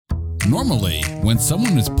Normally, when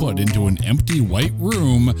someone is put into an empty white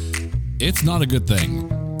room, it's not a good thing.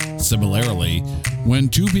 Similarly, when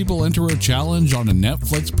two people enter a challenge on a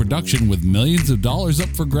Netflix production with millions of dollars up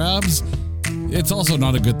for grabs, it's also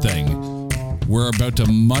not a good thing. We're about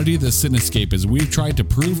to muddy the cinescape as we've tried to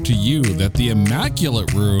prove to you that the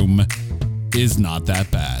Immaculate Room is not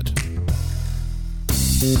that bad.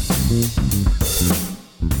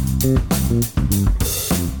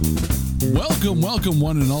 Welcome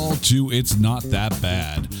one and all to It's Not That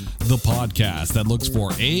Bad, the podcast that looks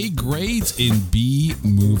for A grades in B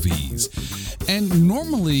movies. And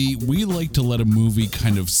normally we like to let a movie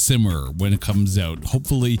kind of simmer when it comes out.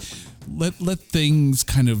 Hopefully let things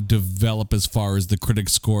kind of develop as far as the critic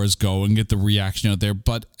scores go and get the reaction out there.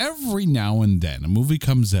 But every now and then a movie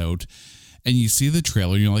comes out and you see the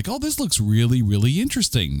trailer and you're like, oh, this looks really, really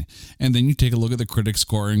interesting. And then you take a look at the critic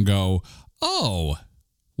score and go, oh,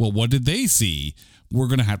 well, what did they see? We're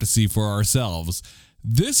going to have to see for ourselves.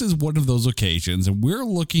 This is one of those occasions, and we're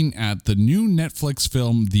looking at the new Netflix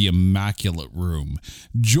film, The Immaculate Room.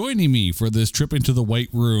 Joining me for this trip into the White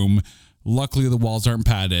Room, luckily the walls aren't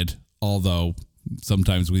padded, although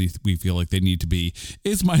sometimes we feel like they need to be,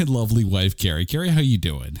 is my lovely wife, Carrie. Carrie, how you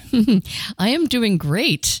doing? I am doing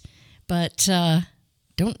great, but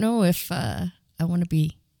don't know if I want to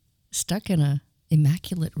be stuck in a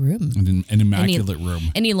immaculate room. An immaculate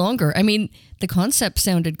room. Any longer. I mean, the concept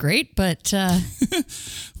sounded great, but...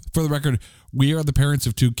 For the record, we are the parents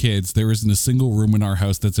of two kids. There isn't a single room in our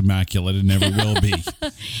house that's immaculate and never will be.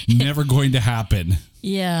 Never going to happen.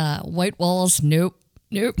 Yeah, white walls, nope,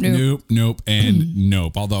 and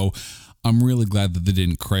nope. Although, I'm really glad that they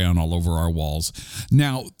didn't crayon all over our walls.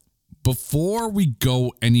 Now, before we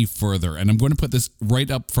go any further, and I'm going to put this right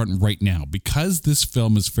up front right now, because this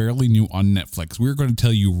film is fairly new on Netflix, we're going to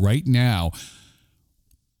tell you right now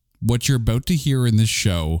what you're about to hear in this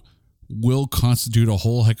show will constitute a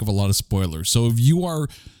whole heck of a lot of spoilers. So if you are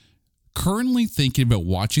currently thinking about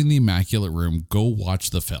watching The Immaculate Room, go watch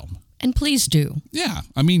the film. And please do. Yeah,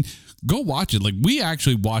 I mean, go watch it. Like, we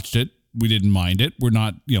actually watched it. We didn't mind it. We're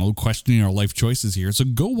not, questioning our life choices here. So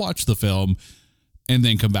go watch the film and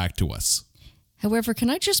then come back to us. However, can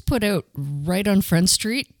I just put out right on Front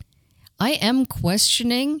Street, I am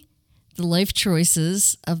questioning the life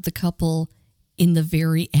choices of the couple in the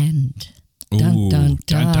very end. Dun, Ooh, dun,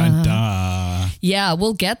 dun. Dun, dun, dun. Yeah,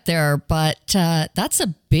 we'll get there, but that's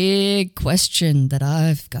a big question that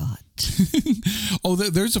I've got. Oh,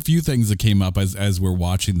 there's a few things that came up as we're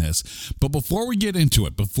watching this. But before we get into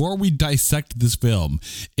it, before we dissect this film,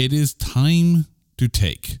 it is time to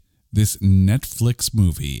take this Netflix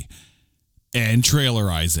movie and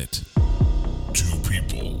trailerize it. 2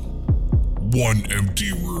 people, 1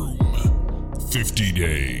 empty room, 50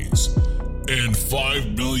 days, and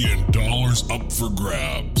 $5 million up for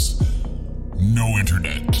grabs. No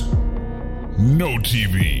internet, no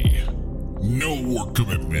TV, no work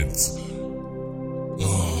commitments.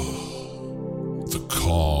 The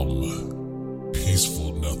calm,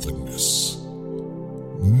 peaceful nothingness.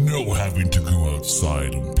 No having to go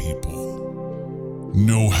outside and people.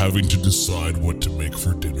 No having to decide what to make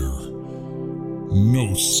for dinner.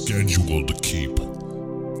 No schedule to keep.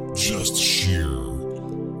 Just sheer,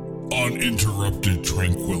 uninterrupted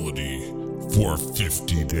tranquility for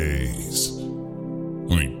 50 days.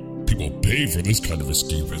 I mean, people pay for this kind of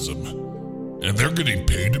escapism, and they're getting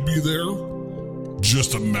paid to be there?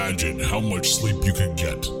 Just imagine how much sleep you could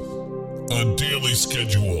get. A daily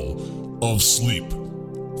schedule of sleep,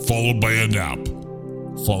 followed by a nap,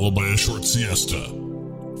 followed by a short siesta,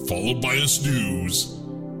 followed by a snooze,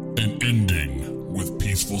 and ending with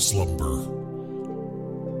peaceful slumber.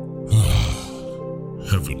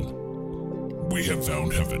 Heaven. We have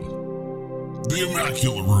found heaven. The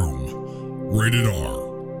Immaculate Room. Rated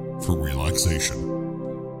R for relaxation.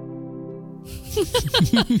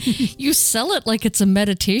 You sell it like it's a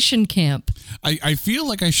meditation camp. I feel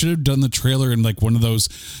like I should have done the trailer in like one of those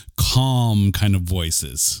calm kind of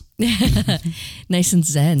voices. Nice and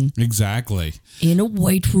zen. Exactly. In a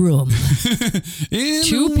white room. In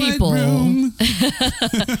 2 a white people. room.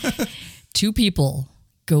 2 people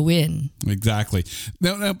go in. Exactly.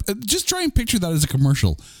 Now, just try and picture that as a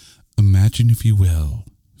commercial. Imagine, if you will,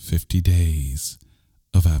 50 days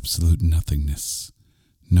of absolute nothingness.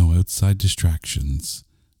 No outside distractions.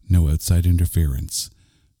 No outside interference.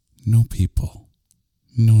 No people.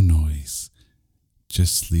 No noise.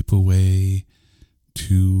 Just sleep away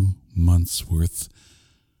 2 months worth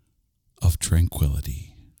of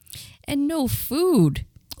tranquility. And no food.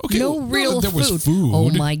 Okay, no real there food. was food. Oh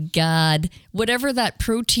my God. Whatever that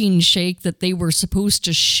protein shake that they were supposed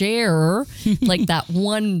to share, like that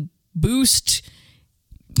one boost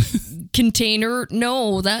container.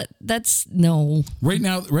 No, that's no. Right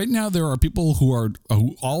now, there are people who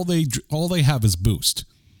all they have is Boost,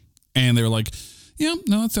 and they're like, yeah,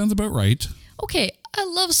 no, that sounds about right. Okay, I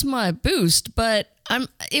love my Boost, but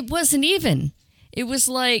it wasn't even. It was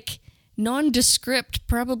like nondescript,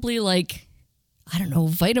 probably like, I don't know,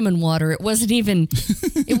 vitamin water. It wasn't even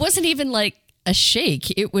like a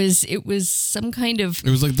shake. It was some kind of.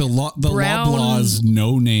 It was like the brown, Loblaws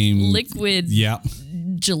no name liquid, yeah,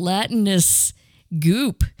 gelatinous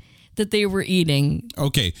goop that they were eating.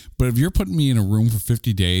 Okay, but if you're putting me in a room for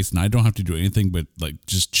 50 days and I don't have to do anything but like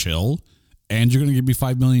just chill, and you're gonna give me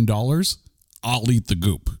 $5 million, I'll eat the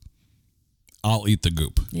goop.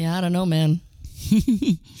 Yeah, I don't know, man.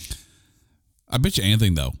 I bet you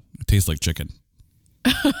anything though, it tastes like chicken.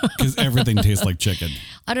 Because everything tastes like chicken.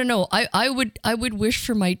 I don't know. I would wish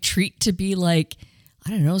for my treat to be like, I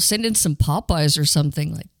don't know, send in some Popeyes or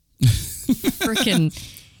something. Like, freaking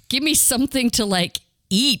give me something to like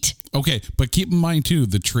eat. Okay, but keep in mind too,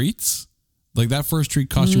 the treats, like that first treat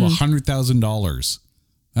cost you $100,000.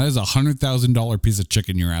 That is $100,000 piece of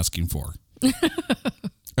chicken you're asking for.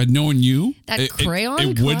 And knowing you,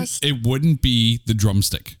 it wouldn't be the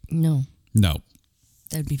drumstick. No.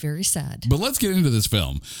 That'd be very sad. But let's get into this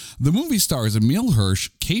film. The movie stars Emile Hirsch,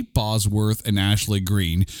 Kate Bosworth, and Ashley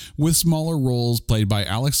Greene, with smaller roles played by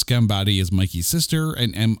Alex Gambatti as Mikey's sister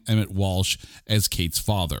and Emmett Walsh as Kate's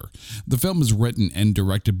father. The film is written and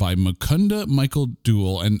directed by Mukunda Michael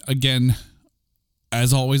Duell. And again,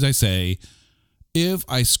 as always I say, if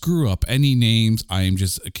I screw up any names, I am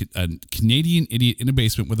just a Canadian idiot in a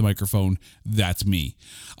basement with a microphone. That's me.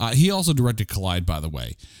 He also directed Collide, by the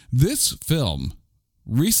way. This film,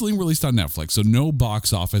 recently released on Netflix, so no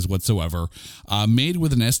box office whatsoever, made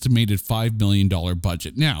with an estimated $5 million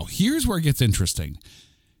budget. Now, here's where it gets interesting,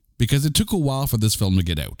 because it took a while for this film to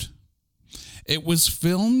get out. It was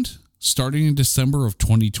filmed starting in December of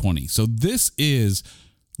 2020, so this is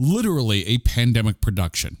literally a pandemic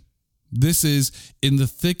production. This is in the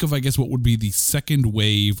thick of, I guess, what would be the second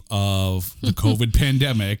wave of the COVID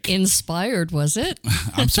pandemic. Inspired, was it?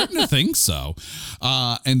 I'm starting to think so.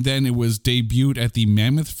 And then it was debuted at the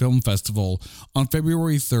Mammoth Film Festival on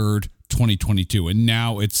February 3rd, 2022. And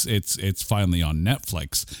now it's finally on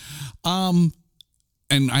Netflix. And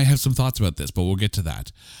I have some thoughts about this, but we'll get to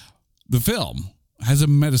that. The film has a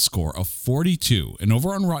Metascore of 42. And over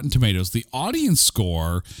on Rotten Tomatoes, the audience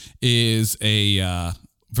score is a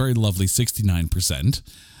very lovely 69%.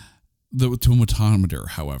 The tomatometer,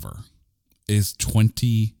 however, is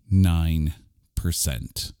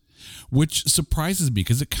 29%, which surprises me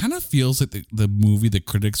because it kind of feels like the movie that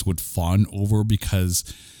critics would fawn over because,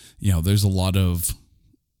 there's a lot of,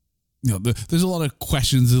 there's a lot of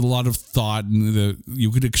questions, there's a lot of thought, and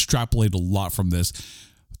you could extrapolate a lot from this.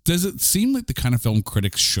 Does it seem like the kind of film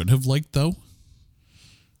critics should have liked, though?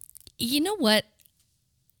 You know what?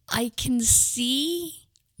 I can see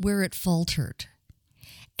where it faltered.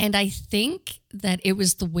 And I think that it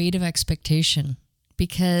was the weight of expectation,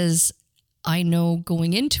 because I know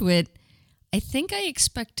going into it, I think I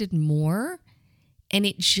expected more, and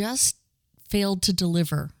it just failed to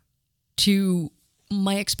deliver to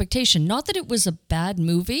my expectation. Not that it was a bad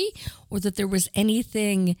movie or that there was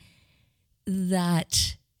anything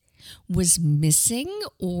that was missing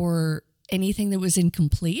or anything that was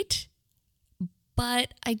incomplete.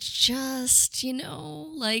 But I just,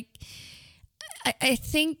 I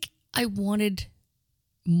think I wanted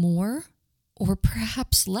more or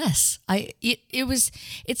perhaps less.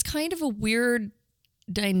 It's kind of a weird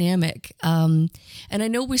dynamic. And I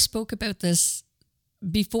know we spoke about this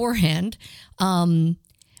beforehand,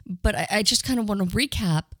 but I just kind of want to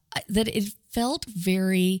recap that it felt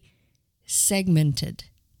very segmented.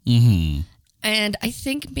 Mm-hmm. And I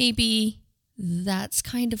think maybe that's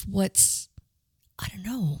kind of what's, I don't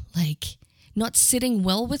know, like not sitting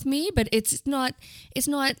well with me, but it's not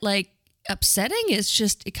like upsetting. It's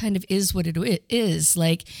just, it kind of is what it is.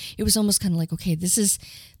 Like, it was almost kind of like, okay, this is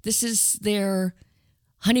their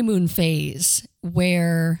honeymoon phase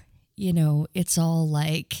where, it's all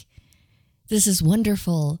like, this is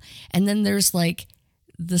wonderful. And then there's like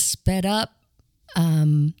the sped up,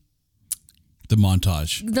 the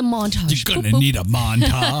montage. You're gonna need a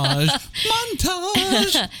montage.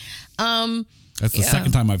 Montage. That's the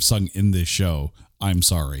second time I've sung in this show. I'm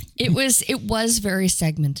sorry. It was very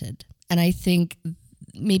segmented. And I think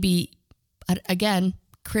maybe, again,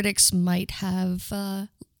 critics might have,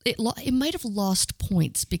 it might have lost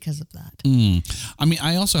points because of that. I mean,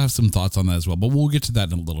 I also have some thoughts on that as well, but we'll get to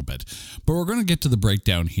that in a little bit. But we're going to get to the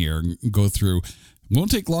breakdown here and go through Won't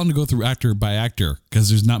take long to go through actor by actor because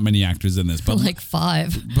there's not many actors in this. But like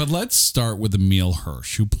 5. But let's start with Emil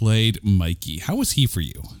Hirsch, who played Mikey. How was he for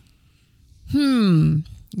you?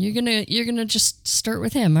 You're gonna just start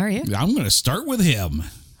with him, are you? I'm gonna start with him.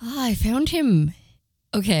 I found him.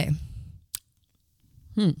 Okay.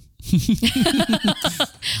 I'm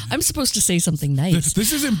supposed to say something nice.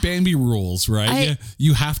 This isn't Bambi rules, right?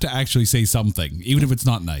 You have to actually say something, even if it's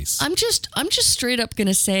not nice. I'm just straight up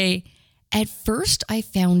gonna say, at first I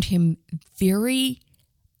found him very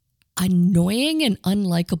annoying and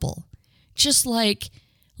unlikable. Just like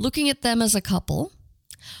looking at them as a couple,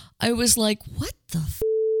 I was like, what the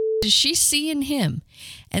does she see in him?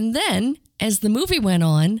 And then as the movie went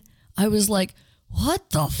on, I was like,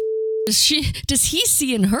 what the does he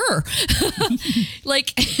see in her?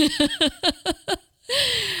 Like,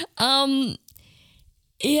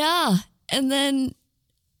 yeah. And then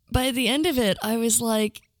by the end of it, I was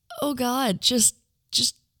like, oh God, just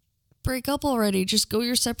break up already. Just go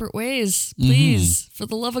your separate ways, please, for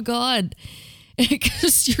the love of God.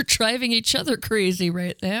 Because you're driving each other crazy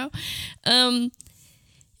right now.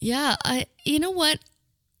 Yeah, you know what?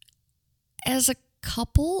 As a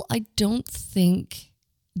couple, I don't think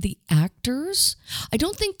the actors, I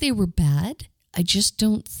don't think they were bad. I just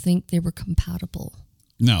don't think they were compatible.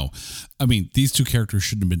 No. I mean, these two characters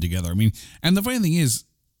shouldn't have been together. I mean, and the funny thing is,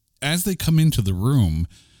 as they come into the room,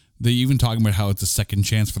 they even talk about how it's a second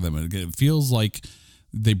chance for them. It feels like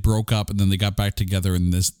they broke up and then they got back together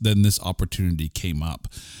and then this opportunity came up.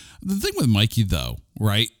 The thing with Mikey, though,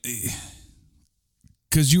 right?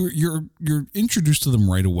 Because you're introduced to them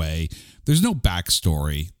right away. There's no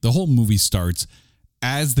backstory. The whole movie starts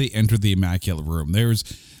as they enter the Immaculate Room. There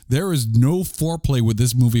is no foreplay with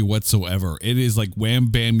this movie whatsoever. It is like wham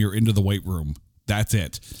bam, you're into the White Room. That's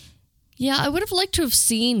it. Yeah, I would have liked to have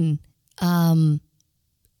seen some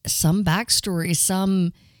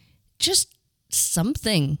backstory, just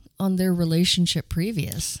something on their relationship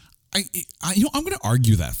previous. I'm going to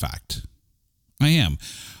argue that fact. I am,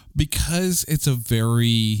 because it's a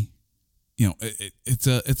very, it's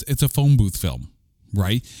a phone booth film,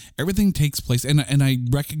 right? Everything takes place, and I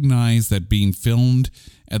recognize that being filmed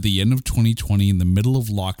at the end of 2020 in the middle of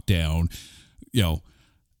lockdown,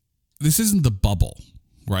 this isn't the bubble,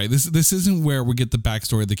 right? This isn't where we get the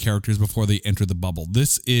backstory of the characters before they enter the bubble.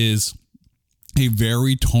 This is a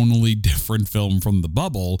very tonally different film from the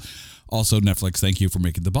bubble. Also, Netflix, thank you for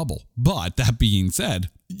making the bubble. But that being said,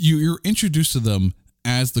 you're introduced to them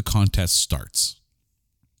as the contest starts.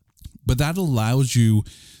 But that allows you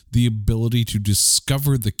the ability to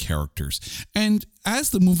discover the characters. And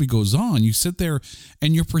as the movie goes on, you sit there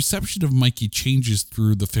and your perception of Mikey changes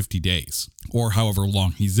through the 50 days or however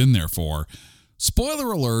long he's in there for.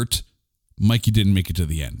 Spoiler alert, Mikey didn't make it to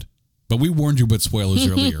the end. But we warned you about spoilers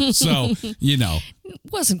earlier. So,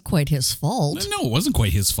 It wasn't quite his fault. No, it wasn't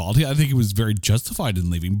quite his fault. I think he was very justified in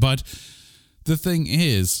leaving. But the thing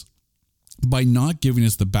is, by not giving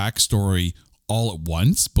us the backstory all at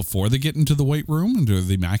once before they get into the White Room, into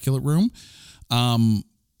the Immaculate Room,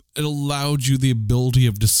 it allowed you the ability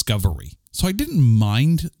of discovery. So I didn't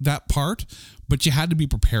mind that part, but you had to be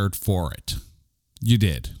prepared for it. You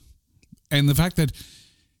did. And the fact that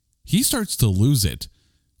he starts to lose it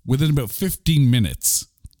within about 15 minutes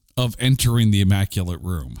of entering the Immaculate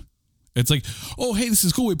Room. It's like, oh, hey, this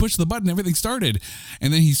is cool. We pushed the button. Everything started.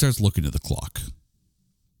 And then he starts looking at the clock.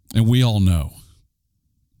 And we all know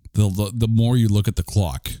the more you look at the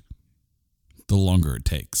clock, the longer it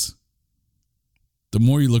takes. The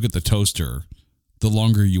more you look at the toaster, the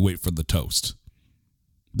longer you wait for the toast.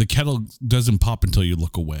 The kettle doesn't pop until you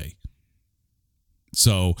look away.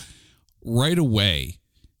 So right away,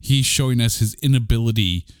 he's showing us his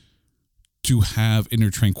inability to have inner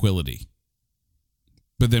tranquility.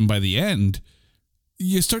 But then by the end,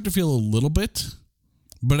 you start to feel a little bit,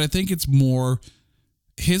 but I think it's more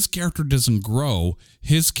his character doesn't grow.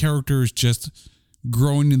 His character is just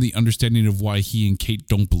growing in the understanding of why he and Kate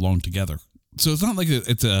don't belong together. So it's not like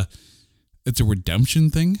it's a redemption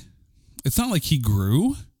thing. It's not like he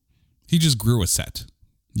grew. He just grew a set.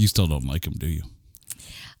 You still don't like him, do you?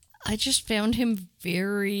 I just found him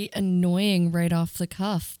very annoying right off the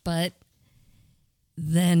cuff, but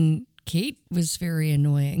then Kate was very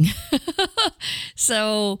annoying.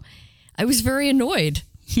 So I was very annoyed.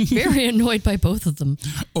 Very annoyed by both of them.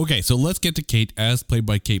 Okay, so let's get to Kate, as played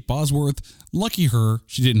by Kate Bosworth. Lucky her,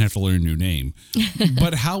 she didn't have to learn a new name.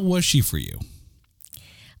 But how was she for you?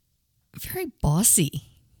 Very bossy.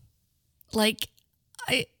 Like,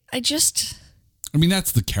 I mean,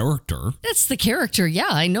 that's the character. That's the character, yeah,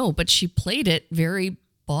 I know. But she played it very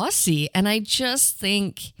bossy. And I just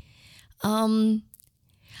think, I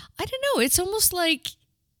I don't know. It's almost like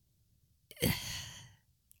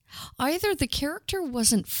either the character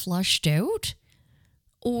wasn't flushed out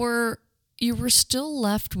or you were still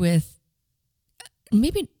left with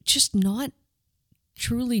maybe just not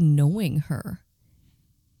truly knowing her.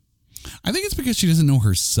 I think it's because she doesn't know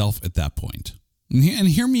herself at that point. And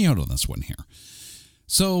hear me out on this one here.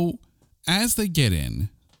 So as they get in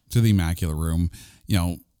to the Immaculate Room,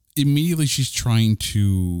 immediately she's trying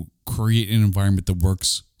to create an environment that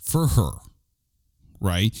works for her,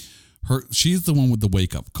 right? She's the one with the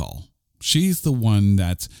wake-up call. She's the one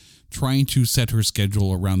that's trying to set her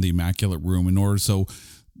schedule around the Immaculate Room in order so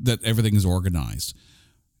that everything is organized.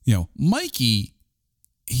 Mikey,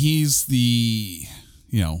 he's the,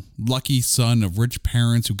 lucky son of rich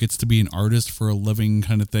parents who gets to be an artist for a living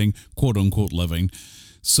kind of thing, quote unquote living.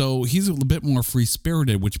 So he's a little bit more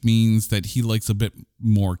free-spirited, which means that he likes a bit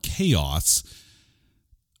more chaos,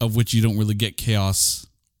 of which you don't really get chaos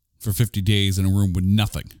for 50 days in a room with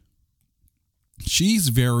nothing. She's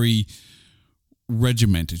very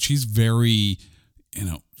regimented. She's very,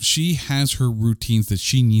 she has her routines that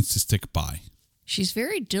she needs to stick by. She's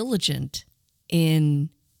very diligent in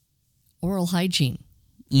oral hygiene.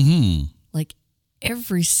 Mm-hmm. Like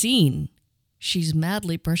every scene, she's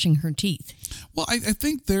madly brushing her teeth. Well, I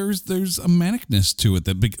think there's a manicness to it,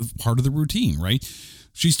 that big part of the routine, right?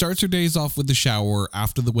 She starts her days off with the shower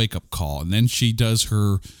after the wake-up call, and then she does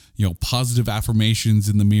her, positive affirmations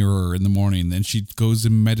in the mirror in the morning. Then she goes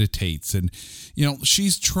and meditates, and,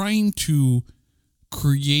 she's trying to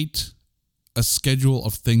create a schedule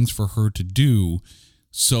of things for her to do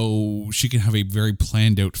so she can have a very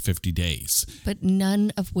planned out 50 days. But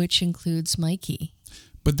none of which includes Mikey.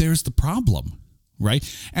 But there's the problem, right?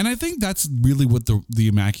 And I think that's really what the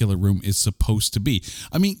Immaculate Room is supposed to be.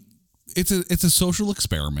 I mean, it's a social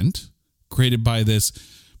experiment created by this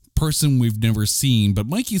person we've never seen, but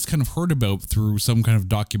Mikey's kind of heard about through some kind of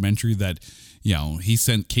documentary that, he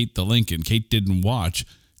sent Kate the link and Kate didn't watch,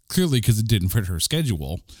 clearly because it didn't fit her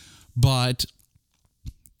schedule. But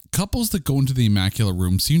couples that go into the Immaculate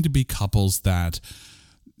Room seem to be couples that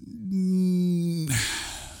maybe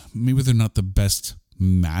they're not the best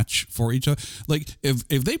match for each other. Like if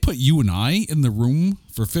they put you and I in the room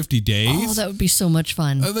for 50 days, oh, that would be so much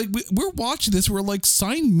fun. We're watching this, we're like,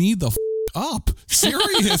 sign me the up,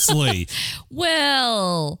 seriously.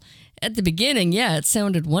 Well, at the beginning, yeah, it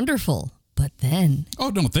sounded wonderful, but then oh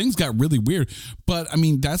no, things got really weird. But I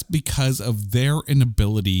mean, that's because of their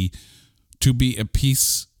inability to be at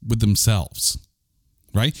peace with themselves,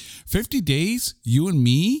 right? 50 days, you and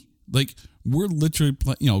me, like, we're literally,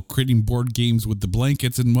 creating board games with the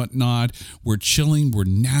blankets and whatnot. We're chilling, we're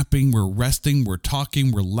napping, we're resting, we're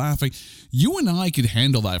talking, we're laughing. You and I could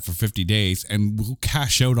handle that for 50 days and we'll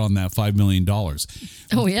cash out on that $5 million.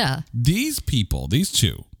 Oh, yeah. These people, these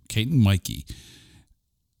two, Kate and Mikey,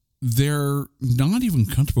 they're not even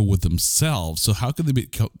comfortable with themselves. So how can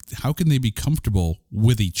they be comfortable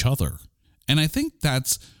with each other? And I think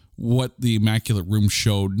that's what the Immaculate Room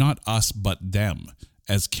showed, not us, but them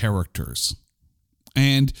as characters.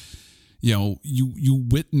 And, you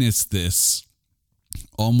witness this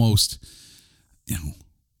almost,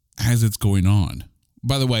 as it's going on.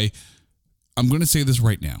 By the way, I'm going to say this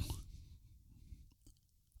right now.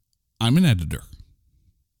 I'm an editor.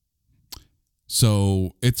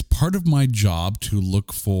 So it's part of my job to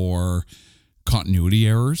look for continuity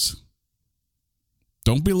errors.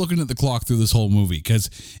 Don't be looking at the clock through this whole movie because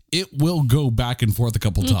it will go back and forth a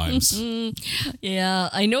couple times. Yeah,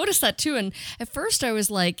 I noticed that too. And at first I was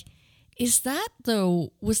like, was that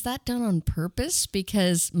done on purpose?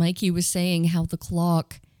 Because Mikey was saying how the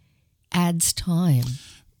clock adds time.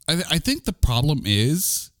 I think the problem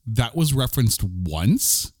is that was referenced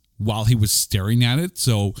once while he was staring at it.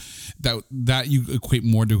 So that you equate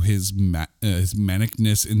more to his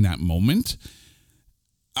manicness in that moment.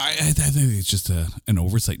 I think it's just an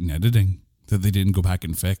oversight in editing that they didn't go back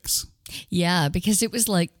and fix. Yeah, because it was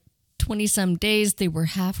like 20-some days. They were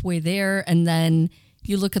halfway there, and then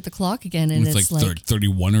you look at the clock again, and it's like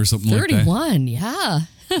 31 or something like that. 31, yeah.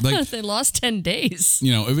 Like, they lost 10 days.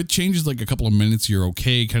 If it changes like a couple of minutes, you're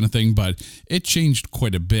okay kind of thing, but it changed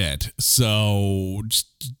quite a bit. So just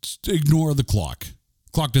ignore the clock.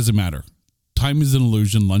 Clock doesn't matter. Time is an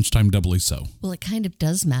illusion, lunchtime doubly so. Well, it kind of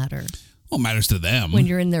does matter. Well, it matters to them. When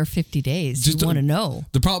you're in there 50 days, you want to know.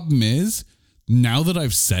 The problem is, now that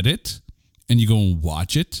I've said it and you go and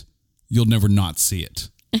watch it, you'll never not see it.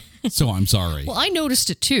 So I'm sorry. Well, I noticed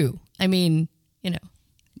it too. I mean,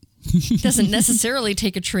 it doesn't necessarily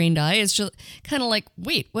take a trained eye. It's just kind of like,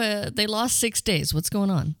 wait, they lost 6 days. What's going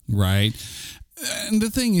on? Right. And the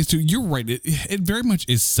thing is, too, you're right. It very much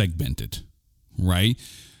is segmented, right?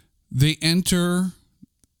 they enter,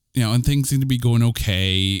 and things seem to be going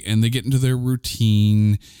okay, and they get into their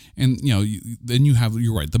routine, and, then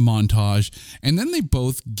you're right, the montage, and then they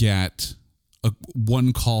both get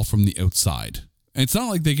one call from the outside. And it's not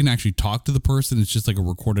like they can actually talk to the person. It's just like a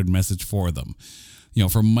recorded message for them.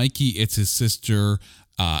 For Mikey, it's his sister,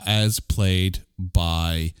 as played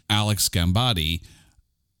by Alex Gambati.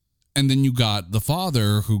 And then you got the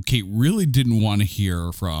father, who Kate really didn't want to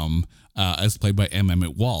hear from, as played by M.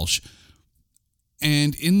 Emmett Walsh.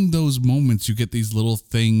 And in those moments, you get these little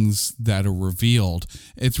things that are revealed.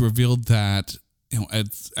 It's revealed that,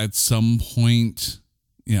 at some point,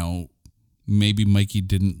 maybe Mikey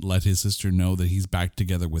didn't let his sister know that he's back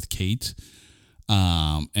together with Kate.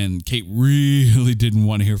 And Kate really didn't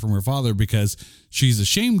want to hear from her father because she's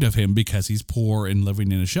ashamed of him because he's poor and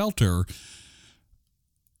living in a shelter.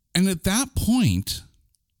 And at that point,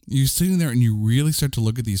 you're sitting there and you really start to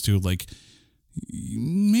look at these two like,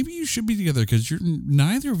 maybe you should be together because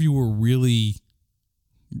neither of you were really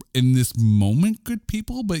in this moment good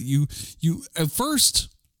people. But you at first,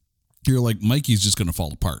 you're like, Mikey's just going to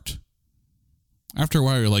fall apart. After a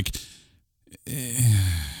while, you're like,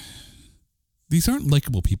 these aren't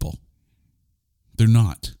likable people. They're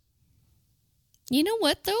not. You know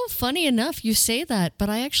what, though? Funny enough, you say that, but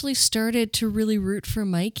I actually started to really root for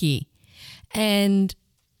Mikey. And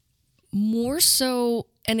more so,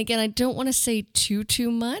 and again, I don't want to say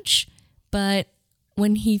too much, but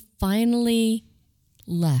when he finally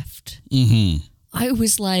left, I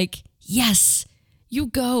was like, yes, you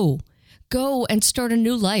go and start a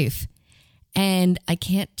new life. And I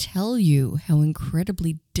can't tell you how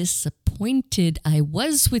incredibly disappointed I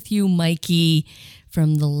was with you, Mikey,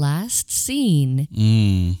 from the last scene.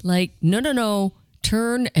 Like, no,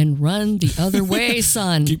 turn and run the other way,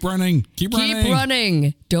 son. Keep running. Keep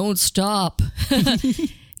running. Don't stop.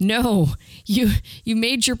 No, you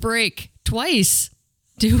made your break twice.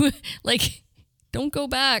 Don't go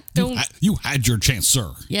back. You had your chance,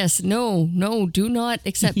 sir. Yes, no, do not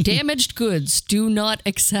accept damaged goods. Do not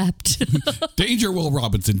accept. Danger, Will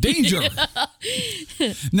Robinson, danger.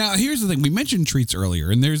 Yeah. Now, here's the thing. We mentioned treats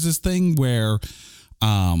earlier, and there's this thing where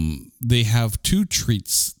they have two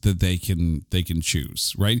treats that they can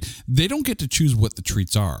choose, right? They don't get to choose what the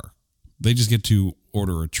treats are. They just get to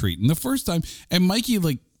order a treat. And the first time, and Mikey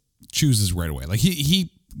chooses right away.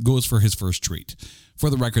 He goes for his first treat. For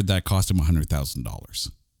the record, that cost him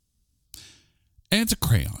 $100,000. And it's a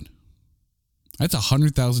crayon. That's a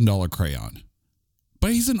 $100,000 crayon.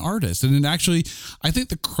 But he's an artist. And I think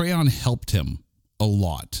the crayon helped him a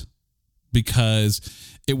lot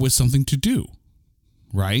because it was something to do,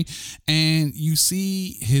 right? And you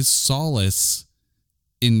see his solace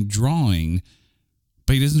in drawing,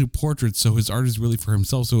 but he doesn't do portraits, so his art is really for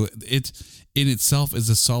himself. So it in itself is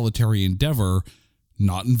a solitary endeavor,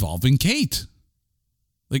 not involving Kate.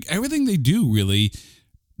 Everything they do really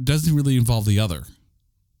doesn't really involve the other.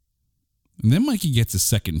 And then Mikey gets a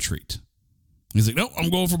second treat. He's like, no, I'm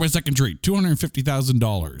going for my second treat,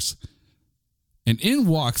 $250,000. And in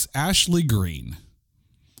walks Ashley Greene,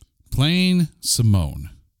 playing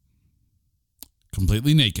Simone,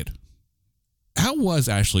 completely naked. How was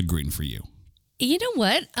Ashley Greene for you? You know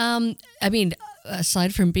what?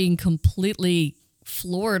 Aside from being completely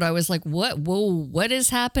floored, I was like, what? Whoa, what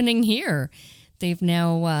is happening here? They've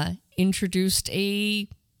now introduced a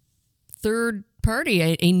third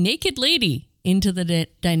party, a naked lady into the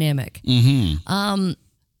dynamic. Mm-hmm.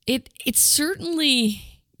 It certainly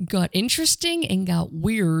got interesting and got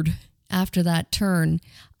weird after that turn.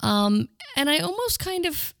 And I almost kind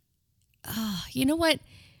of, you know what?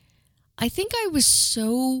 I think I was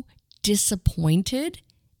so disappointed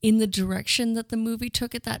in the direction that the movie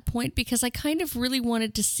took at that point because I kind of really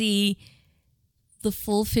wanted to see the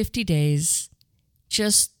full 50 days.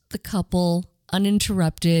 Just the couple,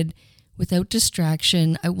 uninterrupted, without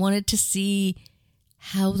distraction. I wanted to see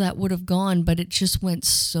how that would have gone, but it just went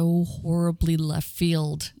so horribly left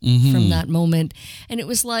field from that moment. And it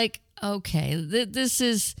was like, okay, this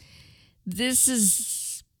is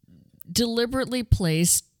deliberately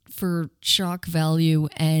placed for shock value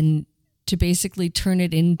and to basically turn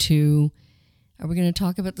it into... Are we going to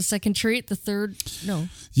talk about the second treat? The third? No.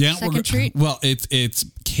 Yeah. Second treat? Well, it's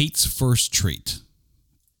Kate's first treat.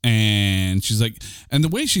 And she's like, and the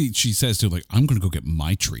way she says to I'm going to go get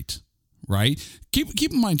my treat, right?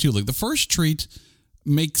 Keep in mind too, the first treat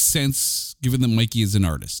makes sense given that Mikey is an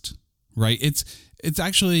artist, right? It's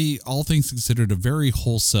actually, all things considered, a very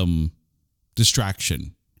wholesome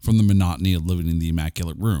distraction from the monotony of living in the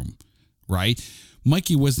Immaculate Room, right?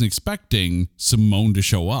 Mikey wasn't expecting Simone to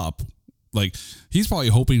show up. He's probably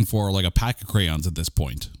hoping for a pack of crayons at this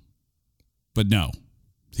point. But no,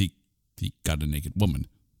 he he got a naked woman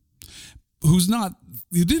who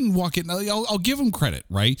didn't walk in. I'll give him credit,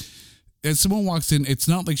 right? As someone walks in, it's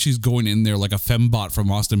not like she's going in there like a fembot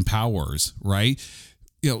from Austin Powers, right?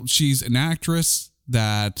 She's an actress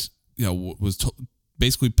that, was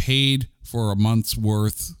basically paid for a month's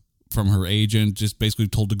worth from her agent, just basically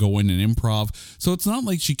told to go in and improv. So it's not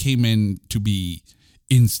like she came in to be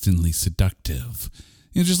instantly seductive.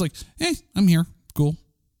 Just like, hey, I'm here. Cool.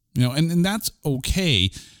 And that's okay.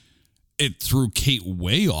 It threw Kate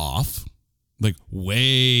way off.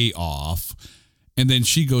 And then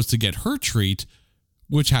she goes to get her treat,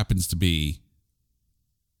 which happens to be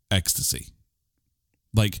ecstasy.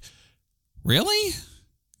 Really?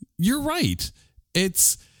 You're right.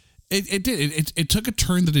 It took a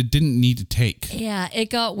turn that it didn't need to take. Yeah, it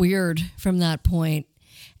got weird from that point.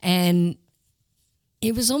 And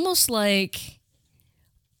it was almost like,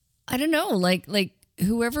 I don't know, like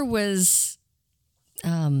whoever was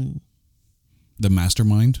the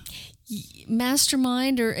mastermind,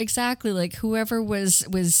 or exactly like whoever was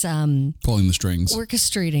pulling the strings,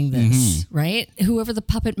 orchestrating this, right? Whoever the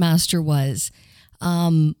puppet master was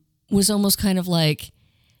almost kind of like,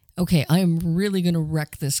 okay, I'm really going to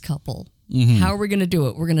wreck this couple. How are we going to do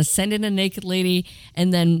it? We're going to send in a naked lady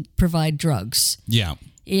and then provide drugs. Yeah.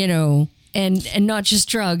 And not just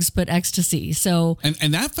drugs, but ecstasy. So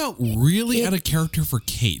and that felt really out of character for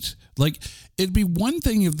Kate. It'd be one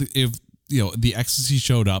thing if the ecstasy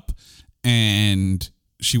showed up and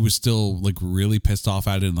she was still really pissed off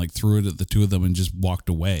at it and threw it at the two of them and just walked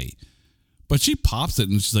away. But she pops it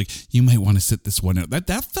and she's like, you might want to sit this one out.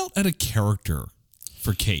 That felt out of character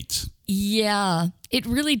for Kate. Yeah, it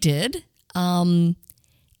really did. And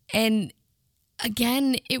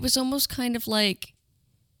again, it was almost kind of like,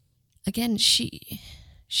 again, she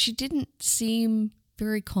didn't seem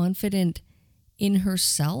very confident in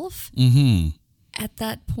herself at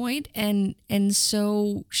that point, and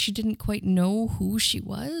so she didn't quite know who she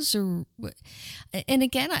was, or and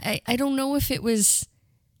again, I don't know if it was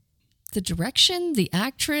the direction, the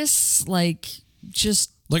actress,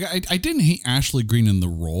 just I didn't hate Ashley Greene in the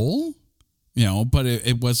role, but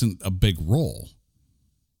it wasn't a big role.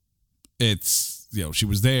 It's she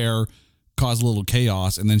was there, caused a little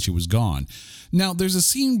chaos, and then she was gone. Now, there's a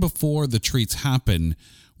scene before the treats happen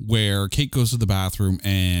where Kate goes to the bathroom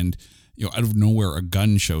and, out of nowhere, a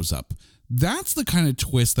gun shows up. That's the kind of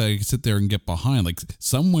twist that I can sit there and get behind.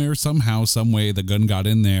 Somewhere, somehow, some way, the gun got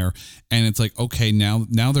in there, and it's like, okay, now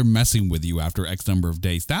they're messing with you after X number of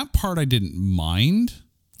days. That part I didn't mind.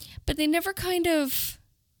 But they never kind of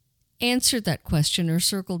answered that question or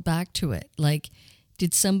circled back to it.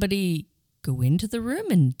 Did somebody go into the room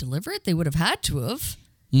and deliver it? They would have had to have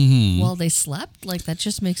while they slept. That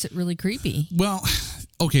just makes it really creepy. Well,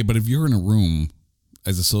 okay, but if you're in a room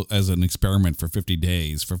as an experiment for 50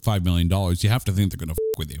 days for $5 million, you have to think they're going to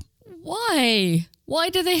f with you. Why? Why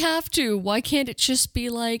do they have to? Why can't it just be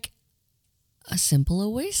a simple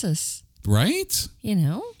oasis? Right?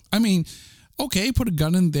 I mean, okay, put a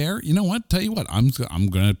gun in there. You know what? Tell you what, I'm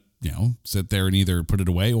going to, sit there and either put it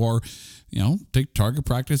away or, take target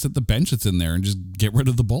practice at the bench that's in there and just get rid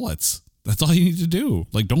of the bullets. That's all you need to do.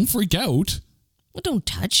 Don't freak out. Well, don't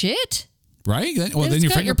touch it. Right? Well, then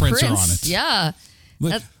your fingerprints are on it. Yeah.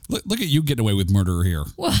 Look at you getting away with murder here.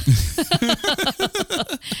 Well,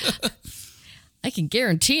 I can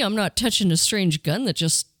guarantee I'm not touching a strange gun that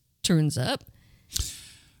just turns up.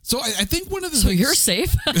 So I think one of the So things... you're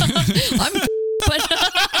safe.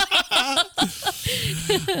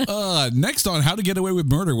 Next on How to Get Away with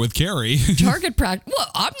Murder with Carrie. Target practice. Well,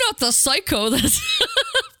 I'm not the psycho that's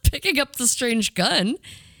picking up the strange gun.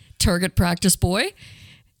 Target practice, boy.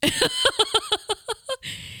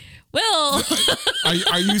 Well,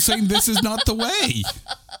 are you saying this is not the way?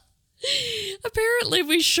 Apparently,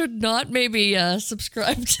 we should not maybe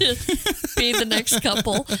subscribe to be the next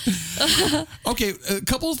couple. Okay, a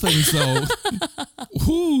couple of things though.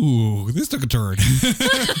 Ooh, this took a turn.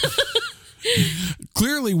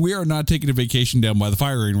 Clearly, we are not taking a vacation down by the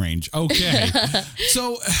firing range. Okay.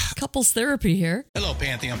 So, couples therapy here. Hello,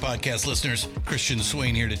 Pantheon podcast listeners. Christian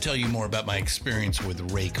Swain here to tell you more about my experience with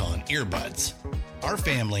Raycon earbuds. Our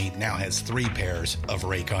family now has 3 pairs of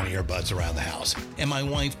Raycon earbuds around the house, and my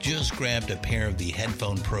wife just grabbed a pair of the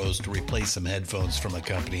Headphone Pros to replace some headphones from a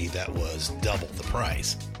company that was double the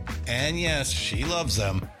price. And yes, she loves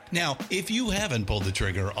them. Now, if you haven't pulled the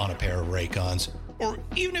trigger on a pair of Raycons, or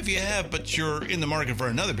even if you have, but you're in the market for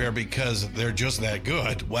another pair because they're just that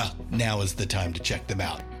good, well, now is the time to check them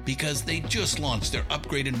out, because they just launched their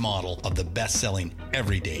upgraded model of the best-selling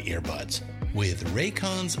everyday earbuds. With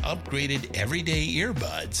Raycon's upgraded everyday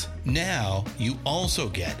earbuds, now you also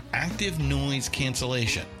get active noise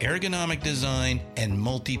cancellation, ergonomic design, and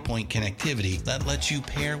multi-point connectivity that lets you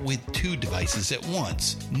pair with 2 devices at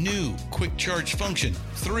once. New quick charge function,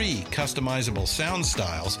 3 customizable sound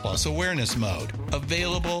styles, plus awareness mode.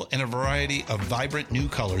 Available in a variety of vibrant new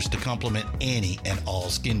colors to complement any and all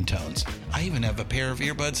skin tones. I even have a pair of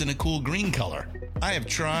earbuds in a cool green color. I have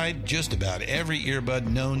tried just about every earbud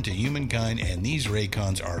known to humankind, and these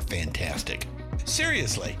Raycons are fantastic.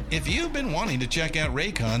 Seriously, if you've been wanting to check out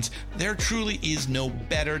Raycons, there truly is no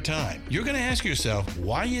better time. You're going to ask yourself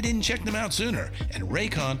why you didn't check them out sooner, and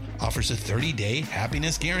Raycon offers a 30-day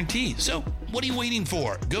happiness guarantee. So what are you waiting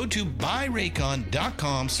for? Go to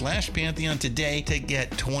buyraycon.com/Pantheon today to get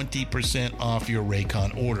 20% off your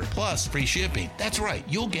Raycon order, plus free shipping. That's right,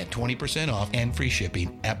 you'll get 20% off and free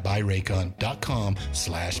shipping at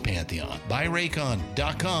buyraycon.com/Pantheon.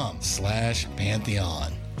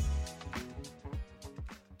 buyraycon.com/Pantheon.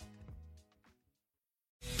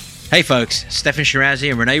 Hey folks, Stefan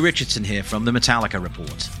Shirazi and Renee Richardson here from the Metallica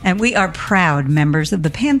Report. And we are proud members of the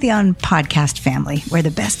Pantheon podcast family, where the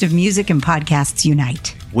best of music and podcasts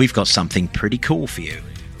unite. We've got something pretty cool for you.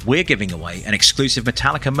 We're giving away an exclusive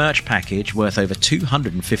Metallica merch package worth over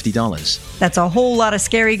 $250. That's a whole lot of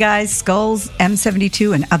Scary Guys, Skulls,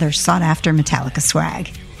 M72, and other sought-after Metallica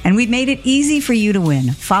swag. And we've made it easy for you to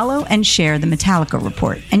win. Follow and share the Metallica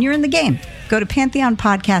Report, and you're in the game. Go to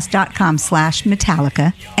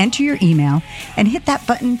pantheonpodcast.com/Metallica, enter your email, and hit that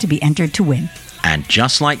button to be entered to win. And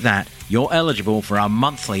just like that, you're eligible for our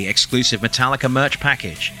monthly exclusive Metallica merch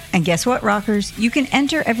package. And guess what, rockers? You can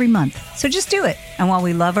enter every month, so just do it. And while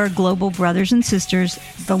we love our global brothers and sisters,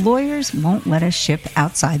 the lawyers won't let us ship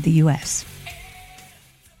outside the U.S.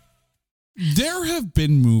 There have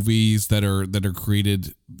been movies that are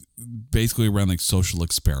created basically around like social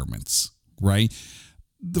experiments, right?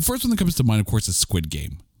 The first one that comes to mind, of course, is Squid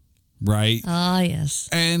Game, right? Ah, yes.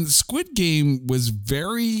 And Squid Game was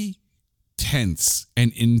very tense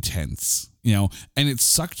and intense, and it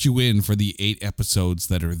sucked you in for the 8 episodes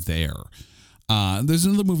that are there. There's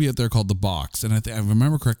another movie out there called The Box, and I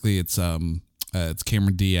remember correctly, it's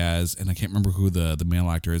Cameron Diaz, and I can't remember who the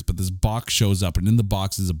male actor is, but this box shows up, and in the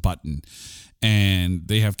box is a button, and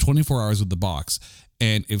they have 24 hours with the box,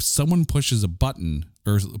 and if someone pushes a button,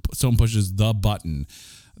 or someone pushes the button,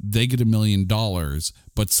 they get $1 million,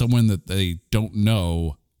 but someone that they don't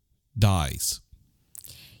know dies.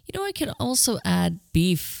 I could also add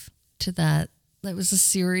Beef to that. That was a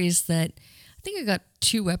series that I think I got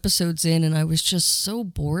 2 episodes in, and I was just so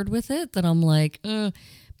bored with it that I'm like,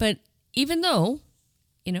 but even though,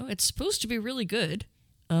 it's supposed to be really good,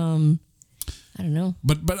 I don't know.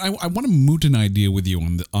 But I want to moot an idea with you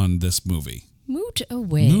on this movie. Moot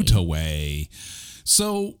away. Moot away.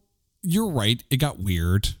 So you're right. It got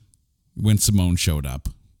weird when Simone showed up.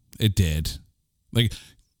 It did. Like,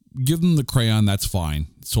 give them the crayon. That's fine.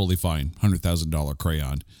 It's totally fine. $100,000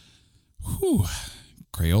 crayon. Whew.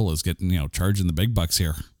 Crayola's getting, charging the big bucks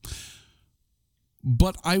here.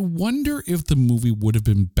 But I wonder if the movie would have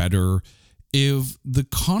been better if the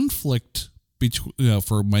conflict between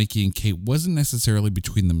for Mikey and Kate wasn't necessarily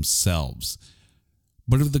between themselves,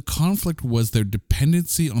 but if the conflict was their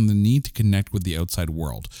dependency on the need to connect with the outside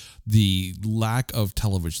world, the lack of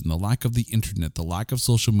television, the lack of the internet, the lack of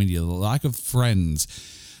social media, the lack of friends.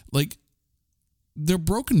 Like, they're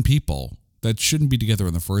broken people that shouldn't be together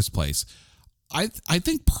in the first place. I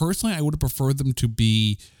think personally I would have preferred them to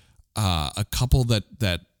be a couple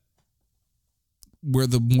that where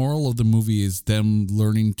the moral of the movie is them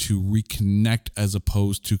learning to reconnect as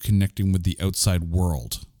opposed to connecting with the outside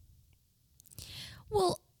world.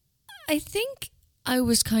 Well, I think I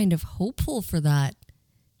was kind of hopeful for that.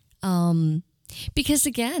 Because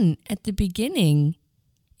again, at the beginning,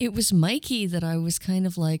 it was Mikey that I was kind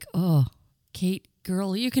of like, oh, Kate,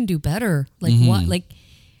 girl, you can do better. Like, what? Like,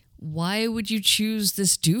 why would you choose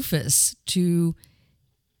this doofus to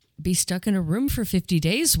be stuck in a room for 50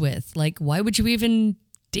 days with? Like, why would you even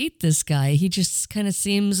date this guy? He just kind of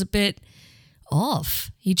seems a bit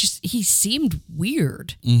off. He seemed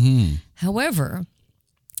weird. However,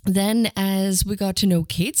 then as we got to know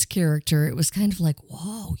Kate's character, it was kind of like,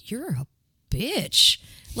 whoa, you're a bitch.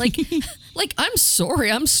 Like, I'm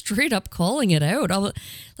sorry, I'm straight up calling it out.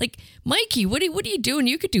 Like, Mikey, what are you doing?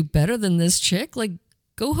 You could do better than this chick. Like,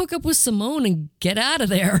 go hook up with Simone and get out of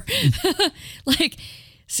there. Like,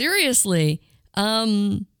 seriously.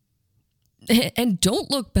 And don't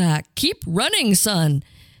look back. Keep running, son.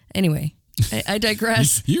 Anyway, I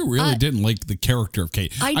digress. You really didn't like the character of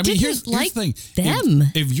Kate. I mean, didn't like them.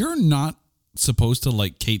 If you're not supposed to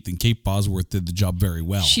like Kate, then Kate Bosworth did the job very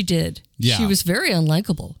well. She did. Yeah. She was very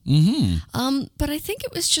unlikable. Mm-hmm. But I think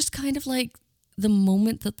it was just kind of like the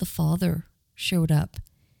moment that the father showed up.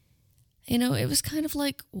 You know, it was kind of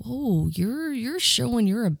like, whoa, you're showing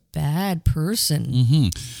you're a bad person. Mm-hmm.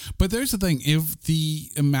 But there's the thing: if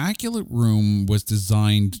the Immaculate Room was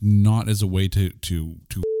designed not as a way to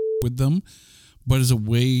with them, but as a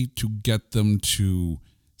way to get them to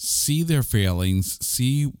see their failings,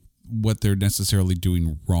 see what they're necessarily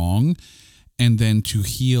doing wrong, and then to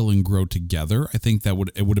heal and grow together, I think it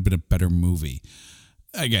would have been a better movie.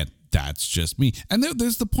 Again, that's just me. And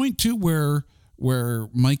there's the point too where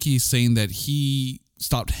Mikey's saying that he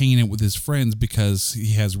stopped hanging out with his friends because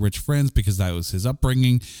he has rich friends, because that was his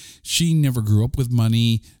upbringing. She never grew up with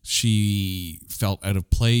money. She felt out of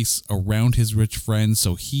place around his rich friends,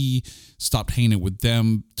 so he stopped hanging out with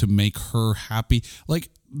them to make her happy. Like,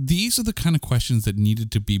 these are the kind of questions that needed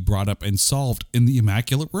to be brought up and solved in the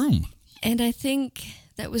Immaculate Room. And I think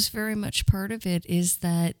that was very much part of it, is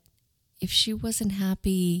that if she wasn't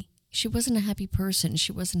happy, she wasn't a happy person,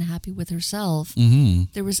 she wasn't happy with herself,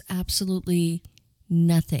 there was absolutely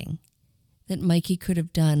nothing that Mikey could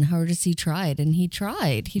have done, hard as he tried. And he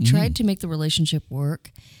tried. He tried to make the relationship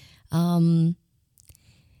work. But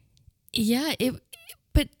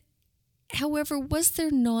however, was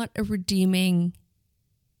there not a redeeming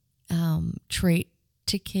trait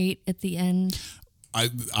to Kate at the end?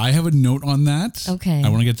 I have a note on that. Okay. I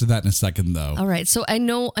want to get to that in a second, though. All right. So I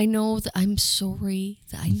know that I'm sorry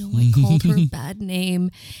that I know I called her a bad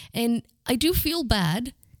name, and I do feel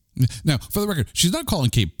bad. Now, for the record, she's not calling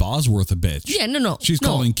Kate Bosworth a bitch. Yeah, no. She's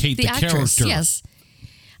calling Kate the actress, character. Yes.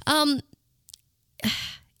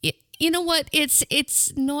 You know what?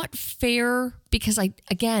 It's not fair, because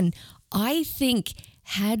I think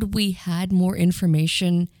had we had more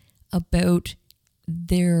information about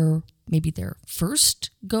their first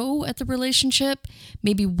go at the relationship,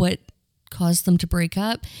 maybe what caused them to break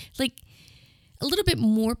up, like a little bit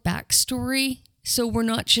more backstory. So we're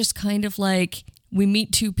not just kind of like, we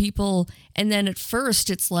meet two people and then at first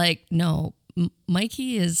it's like, no,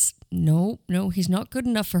 Mikey is, no, he's not good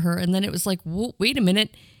enough for her. And then it was like, whoa, wait a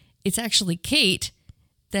minute. It's actually Kate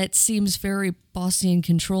that seems very bossy and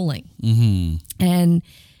controlling. Mm-hmm. And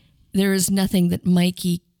there is nothing that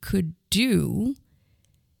Mikey could do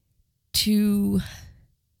to,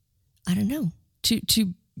 I don't know,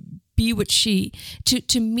 to be what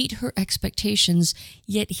to meet her expectations,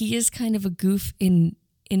 yet he is kind of a goof in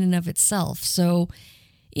and of itself. So,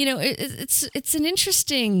 you know, it's an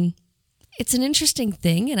interesting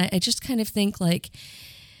thing. And I just kind of think, like,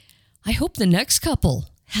 I hope the next couple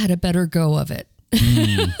had a better go of it.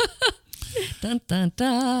 Dun, dun,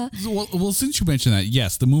 dun. Well, since you mentioned that,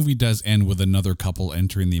 yes, the movie does end with another couple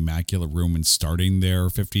entering the Immaculate Room and starting their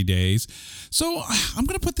 50 days. So I'm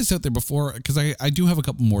going to put this out there before, because I do have a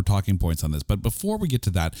couple more talking points on this. But before we get to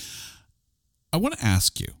that, I want to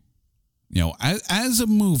ask you, you know, as a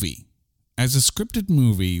movie, as a scripted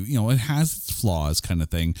movie, you know, it has its flaws kind of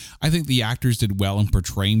thing. I think the actors did well in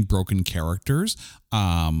portraying broken characters.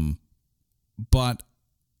 But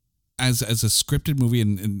as a scripted movie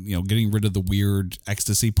and, you know, getting rid of the weird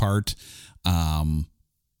ecstasy part, you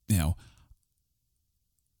know,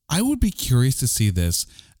 I would be curious to see this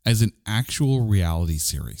as an actual reality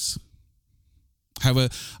series. Have a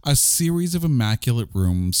series of Immaculate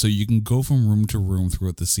Rooms so you can go from room to room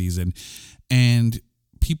throughout the season and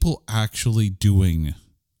people actually doing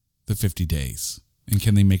the 50 days. And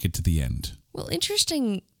can they make it to the end? Well,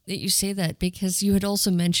 interesting that you say that, because you had also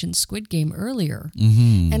mentioned Squid Game earlier.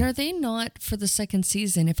 Mm-hmm. And are they not, for the second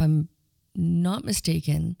season, if I'm not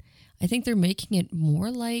mistaken, I think they're making it more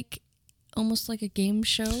like, almost like a game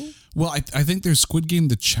show? Well, I think there's Squid Game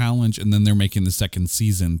The Challenge, and then they're making the second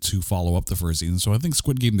season to follow up the first season. So I think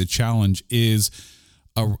Squid Game The Challenge is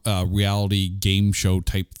a reality game show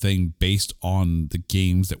type thing based on the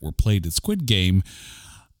games that were played at Squid Game.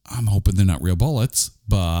 I'm hoping they're not real bullets,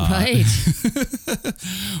 but right.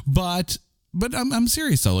 but I'm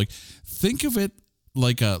serious though. Like, think of it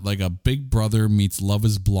like a Big Brother meets Love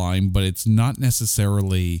Is Blind, but it's not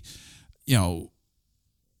necessarily, you know,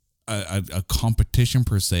 a competition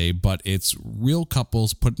per se, but it's real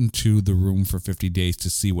couples put into the room for 50 days to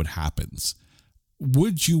see what happens.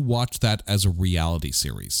 Would you watch that as a reality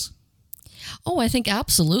series? Oh, I think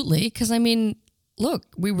absolutely. Because, I mean, look,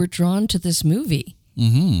 we were drawn to this movie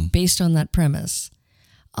based on that premise.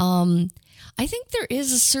 I think there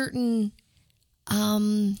is a certain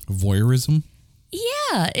voyeurism.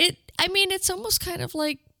 Yeah, it's almost kind of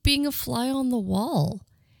like being a fly on the wall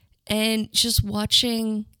and just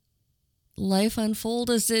watching life unfold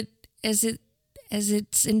as it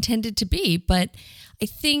it's intended to be. But I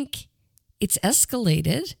think it's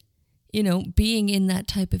escalated, being in that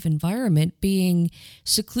type of environment, being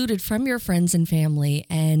secluded from your friends and family,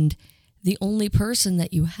 and the only person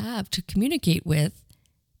that you have to communicate with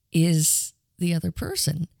is the other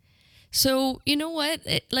person. So, you know what?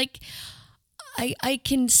 I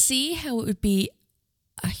can see how it would be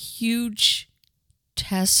a huge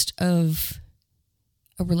test of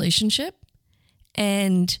a relationship.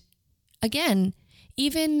 And again,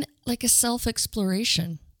 even like a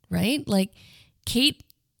self-exploration, right? Like Kate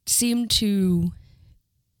seemed to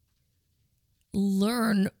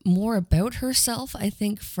learn more about herself, I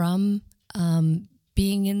think, from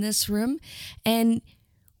being in this room. And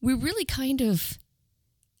we really kind of,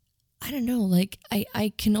 I don't know, like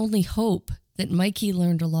I can only hope that Mikey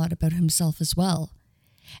learned a lot about himself as well.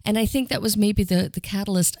 And I think that was maybe the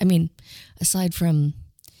catalyst. I mean, aside from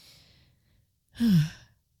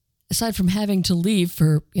having to leave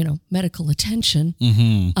for, medical attention.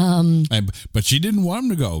 Mm-hmm. But she didn't want him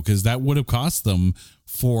to go because that would have cost them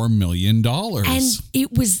 $4 million. And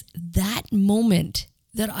it was that moment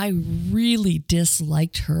that I really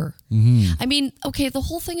disliked her. Mm-hmm. I mean, okay, the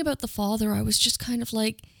whole thing about the father, I was just kind of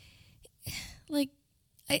like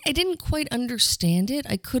I didn't quite understand it.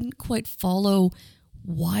 I couldn't quite follow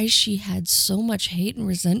why she had so much hate and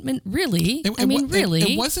resentment. Really?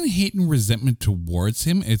 It wasn't hate and resentment towards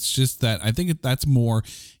him. It's just that I think that's more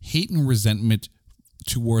hate and resentment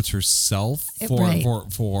towards herself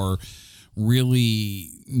for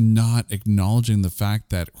really not acknowledging the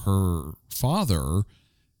fact that her father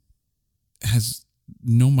has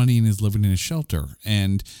no money and is living in a shelter.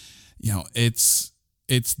 And,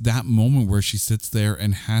 it's that moment where she sits there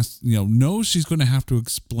and knows she's going to have to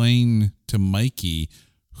explain to Mikey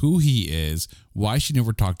who he is, why she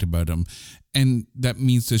never talked about him. And that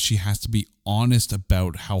means that she has to be honest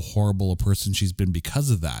about how horrible a person she's been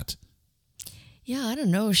because of that. Yeah, I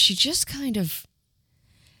don't know. She just kind of,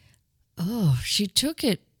 she took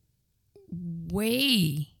it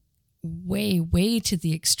way, way, way to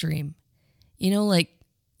the extreme.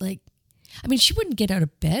 She wouldn't get out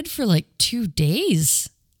of bed for like 2 days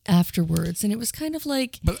afterwards. And it was kind of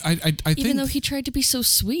like, but I think, even though he tried to be so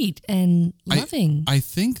sweet and loving. I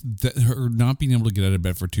think that her not being able to get out of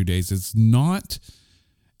bed for 2 days, it's not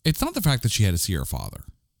the fact that she had to see her father,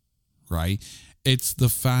 right? It's the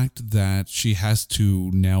fact that she has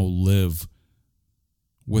to now live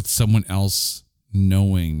with someone else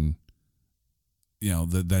knowing,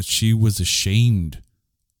 that she was ashamed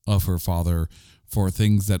of her father for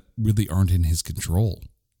things that really aren't in his control.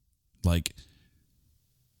 Like,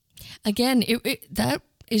 again, that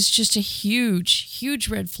is just a huge, huge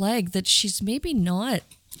red flag that she's maybe not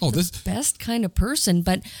the best kind of person.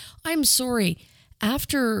 But I'm sorry,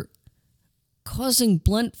 after causing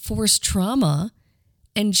blunt force trauma,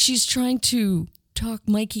 and she's trying to talk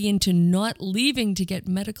Mikey into not leaving to get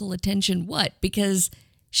medical attention. What? Because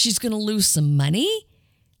she's going to lose some money?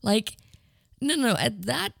 Like, no. At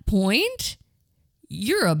that point,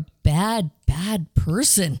 you're a bad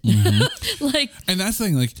person. Mm-hmm. And that's the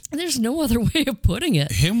thing, there's no other way of putting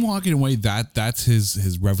it. Him walking away, that's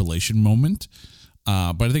his revelation moment.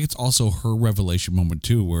 But I think it's also her revelation moment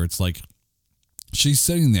too, where it's like she's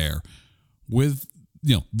sitting there with,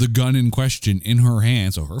 the gun in question in her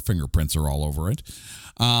hand. So her fingerprints are all over it.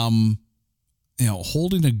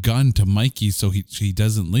 Holding a gun to Mikey so he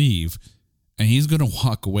doesn't leave, and he's going to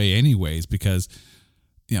walk away anyways because,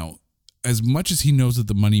 as much as he knows that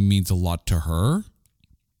the money means a lot to her,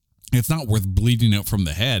 it's not worth bleeding out from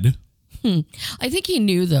the head. I think he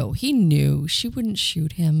knew, though. He knew she wouldn't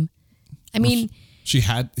shoot him. He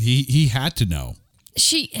had to know.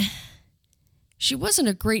 She wasn't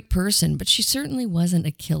a great person, but she certainly wasn't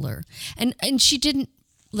a killer. And she didn't,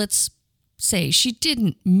 let's say, she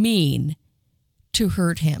didn't mean to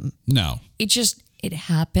hurt him. No. It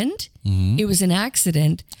happened. Mm-hmm. It was an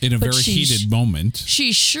accident. In a very heated moment.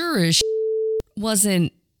 She sure as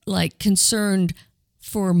wasn't concerned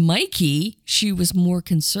for Mikey. She was more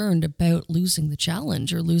concerned about losing the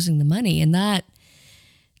challenge or losing the money. And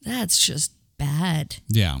that's just bad.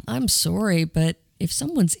 Yeah. I'm sorry, but if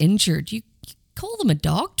someone's injured, you call them a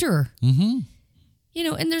doctor. Mm-hmm.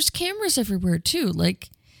 And there's cameras everywhere too.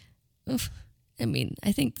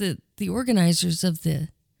 I think the organizers of the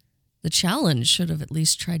challenge should have at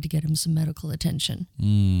least tried to get him some medical attention.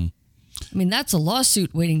 That's a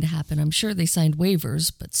lawsuit waiting to happen. I'm sure they signed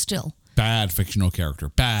waivers, but still. Bad fictional character.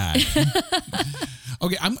 Bad.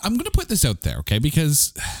 Okay, I'm going to put this out there, okay?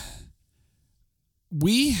 Because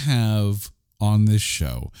we have on this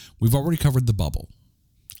show, we've already covered The Bubble.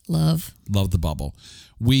 Love The Bubble.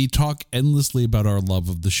 We talk endlessly about our love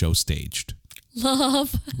of the show Staged.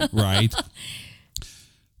 Love. Right?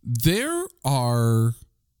 There are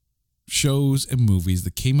shows and movies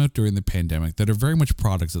that came out during the pandemic that are very much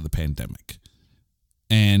products of the pandemic.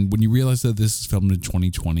 And when you realize that this is filmed in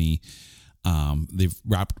 2020, they've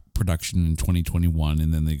wrapped production in 2021,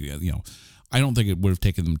 and then they, I don't think it would have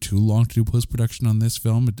taken them too long to do post-production on this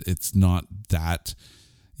film. It's not that,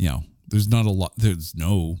 there's not a lot, there's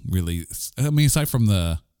no really, I mean, aside from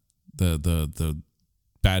the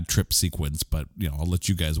bad trip sequence, but, I'll let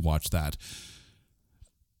you guys watch that.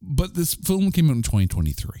 But this film came out in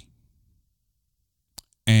 2023.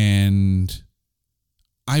 And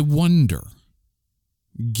I wonder,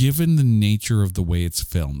 given the nature of the way it's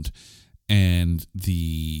filmed and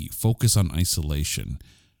the focus on isolation,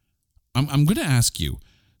 I'm going to ask you,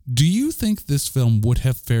 do you think this film would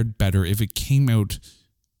have fared better if it came out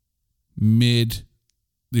late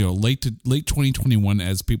 2021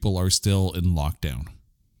 as people are still in lockdown?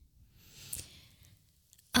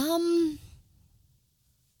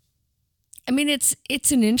 I mean, it's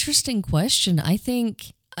an interesting question. I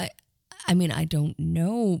think, I don't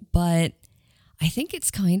know, but I think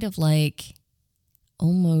it's kind of like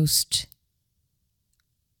almost,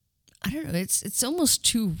 I don't know, it's almost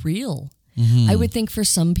too real. Mm-hmm. I would think for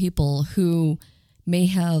some people who may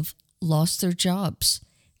have lost their jobs,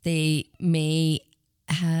 they may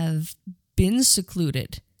have been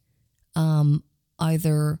secluded,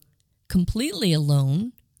 either completely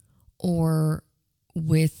alone or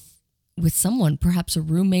with someone, perhaps a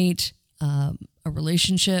roommate, a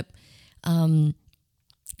relationship. I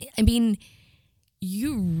mean,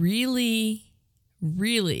 you really,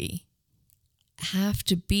 really have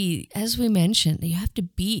to be, as we mentioned, you have to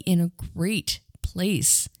be in a great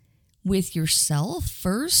place with yourself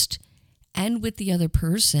first and with the other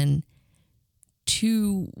person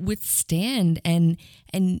to withstand and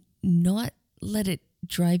not let it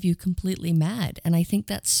drive you completely mad. And I think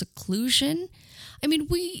that seclusion, I mean,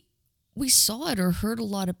 we saw it or heard a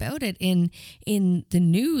lot about it in the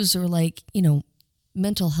news or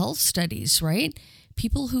mental health studies, right?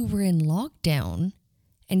 People who were in lockdown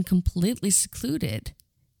and completely secluded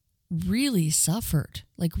really suffered.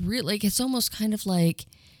 It's almost kind of like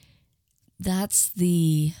that's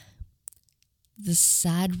the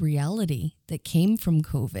sad reality that came from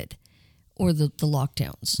COVID or the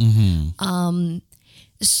lockdowns. Mm-hmm.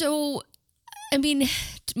 So, I mean,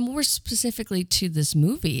 more specifically to this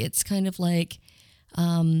movie, it's kind of like,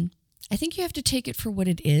 I think you have to take it for what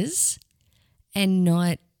it is and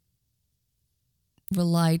not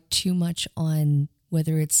rely too much on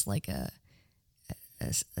whether it's like a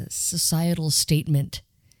societal statement.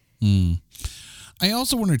 I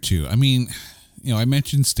also wonder too, I mean, I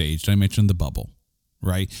mentioned Staged, I mentioned The Bubble,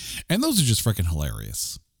 right? And those are just freaking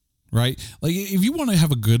hilarious, right? Like, if you want to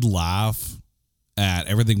have a good laugh at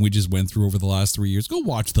everything we just went through over the last 3 years, go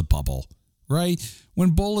watch The Bubble, right? When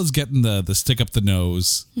Bola's getting the stick up the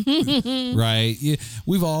nose, right? Yeah,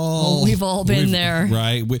 we've all been there,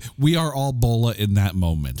 right? We are all Bola in that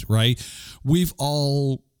moment, right? We've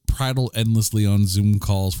all prattled endlessly on Zoom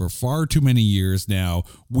calls for far too many years now.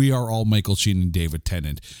 We are all Michael Sheen and David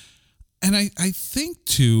Tennant. And I think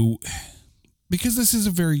too, because this is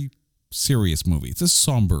a very serious movie, it's a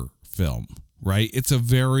somber film, right? It's a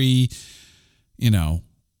very, it's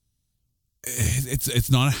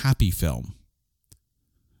not a happy film.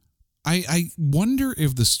 I wonder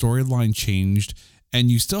if the storyline changed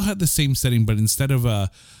and you still had the same setting, but instead of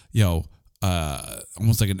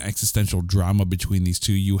almost like an existential drama between these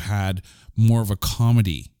two, you had more of a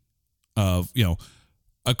comedy of,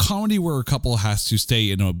 a comedy where a couple has to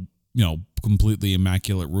stay in a, completely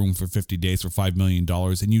immaculate room for 50 days for $5 million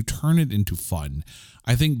and you turn it into fun.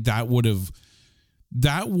 I think that would have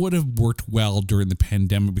worked well during the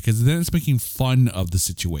pandemic because then it's making fun of the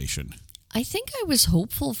situation. I think I was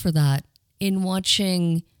hopeful for that in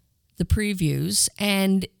watching the previews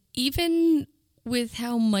and even with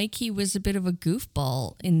how Mikey was a bit of a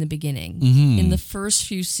goofball in the beginning. Mm-hmm. In the first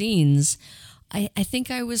few scenes, I think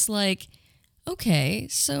I was like, okay,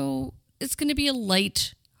 so it's going to be a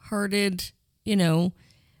light-hearted,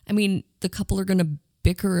 I mean, the couple are going to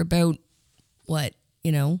bicker about what,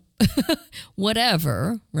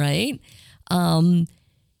 whatever, right?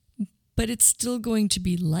 But it's still going to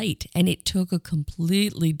be light. And it took a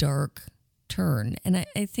completely dark turn. And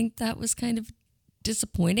I think that was kind of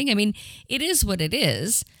disappointing. I mean, it is what it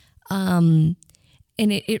is. And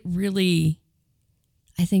it really,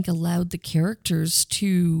 I think, allowed the characters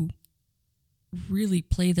to really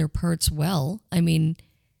play their parts well. I mean,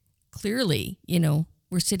 clearly,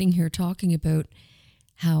 we're sitting here talking about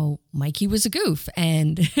how Mikey was a goof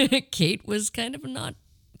and Kate was kind of not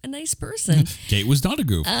a nice person. Kate was not a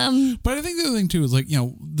goof. But I think the other thing too is like,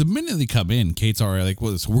 the minute they come in, Kate's already like,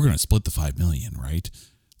 well, so we're going to split the $5 million, right?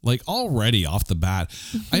 Like already off the bat.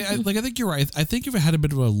 I think you're right. I think if it had a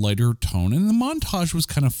bit of a lighter tone and the montage was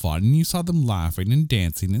kind of fun and you saw them laughing and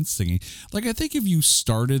dancing and singing, like I think if you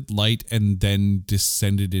started light and then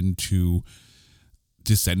descended into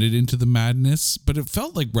the madness, but it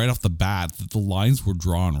felt like right off the bat that the lines were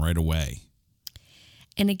drawn right away.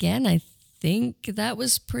 And again, I think that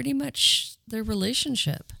was pretty much their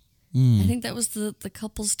relationship. I think that was the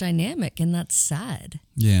couple's dynamic, and that's sad.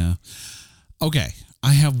 Yeah. Okay.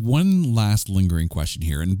 I have one last lingering question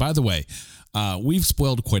here. And by the way, we've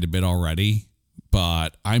spoiled quite a bit already,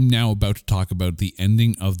 but I'm now about to talk about the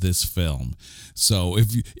ending of this film. So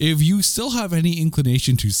if you still have any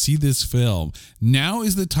inclination to see this film, now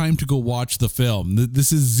is the time to go watch the film.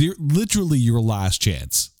 This is literally your last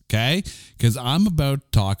chance, okay? Because I'm about to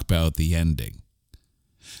talk about the ending.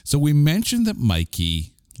 So we mentioned that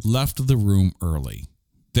Mikey left the room early,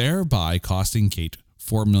 thereby costing Kate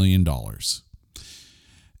 $4 million.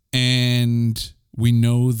 And we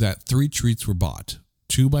know that 3 treats were bought,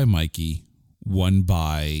 2 by Mikey, 1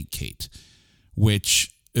 by Kate,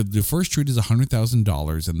 which the first treat is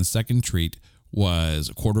 $100,000 and the second treat was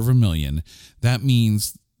 $250,000. That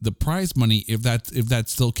means the prize money, if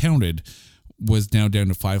that's still counted, was now down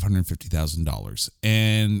to $550,000.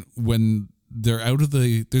 And when they're out of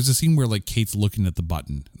there's a scene where like Kate's looking at the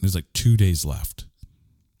button. There's like 2 days left,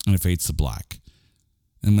 and it fades to black.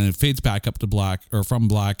 And when it fades back up to black, or from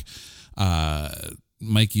black,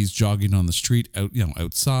 Mikey's jogging on the street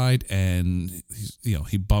outside, and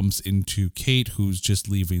he bumps into Kate, who's just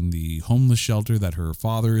leaving the homeless shelter that her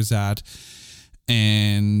father is at.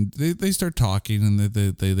 And they start talking, and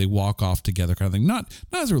they walk off together, kind of thing. Not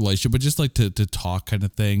as a relationship, but just like to talk, kind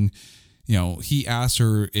of thing. He asks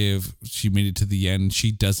her if she made it to the end.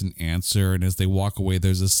 She doesn't answer, and as they walk away,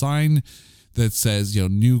 there's a sign that says,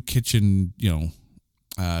 new kitchen,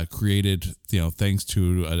 created, thanks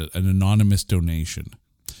to an anonymous donation.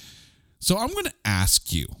 So I'm going to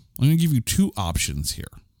ask you, I'm going to give you 2 options here.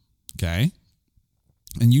 Okay.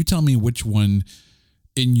 And you tell me which one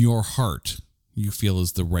in your heart you feel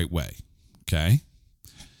is the right way. Okay.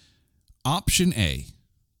 Option A,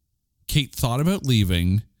 Kate thought about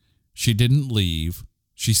leaving. She didn't leave.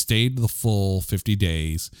 She stayed the full 50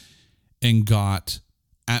 days and got,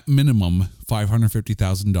 at minimum,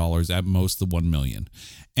 $550,000, at most the $1 million.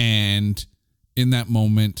 And in that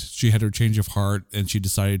moment, she had her change of heart, and she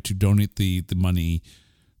decided to donate the money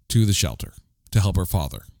to the shelter to help her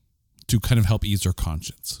father, to kind of help ease her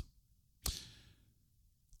conscience.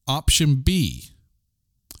 Option B,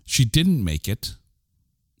 she didn't make it.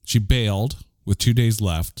 She bailed with 2 days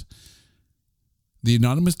left. The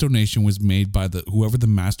anonymous donation was made by whoever the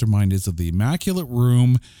mastermind is of the Immaculate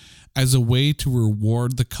Room, as a way to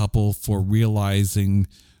reward the couple for realizing,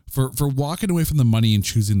 for walking away from the money and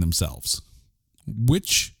choosing themselves.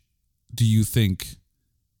 Which do you think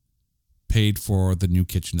paid for the new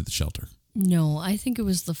kitchen at the shelter? No, I think it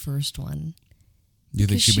was the first one. You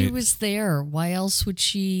think because she was there. Why else would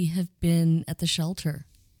she have been at the shelter?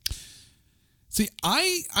 See,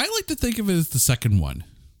 I like to think of it as the second one.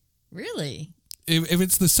 Really? If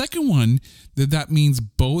it's the second one, that means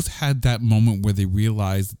both had that moment where they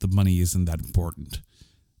realized that the money isn't that important.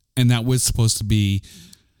 And that was supposed to be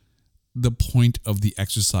the point of the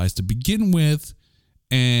exercise to begin with.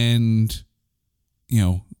 And,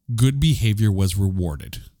 good behavior was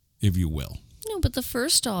rewarded, if you will. No, but the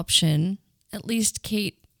first option, at least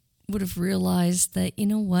Kate would have realized that,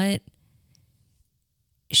 what?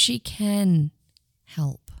 She can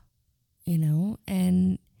help,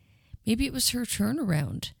 and maybe it was her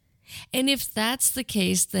turnaround. And if that's the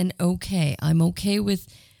case, then okay. I'm okay with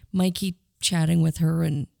Mikey chatting with her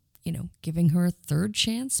and, giving her a third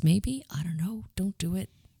chance, maybe. I don't know. Don't do it.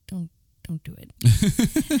 Don't do it.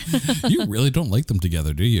 You really don't like them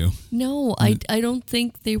together, do you? No, I don't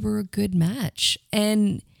think they were a good match.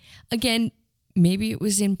 And again, maybe it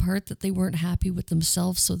was in part that they weren't happy with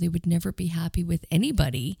themselves, so they would never be happy with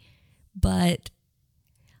anybody. But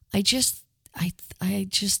I just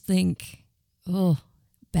think,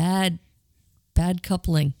 bad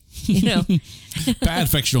coupling, Bad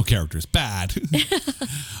fictional characters, bad.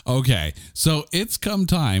 Okay, so it's come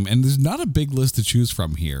time, and there's not a big list to choose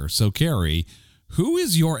from here. So, Carrie, who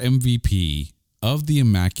is your MVP of the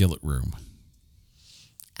Immaculate Room?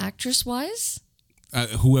 Actress-wise?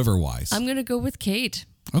 Whoever-wise. I'm going to go with Kate.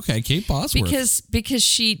 Okay, Kate Bosworth. Because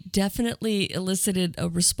she definitely elicited a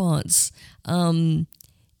response.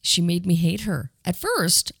 She made me hate her. At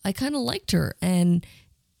first, I kind of liked her, and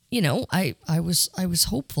I was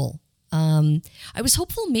hopeful. I was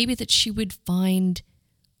hopeful maybe that she would find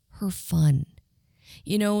her fun.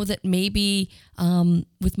 That maybe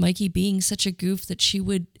with Mikey being such a goof that she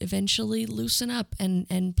would eventually loosen up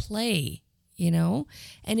and play, and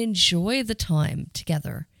enjoy the time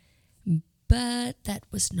together. But that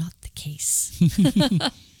was not the case.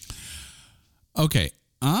 Okay,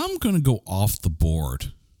 I'm going to go off the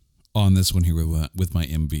board on this one here with my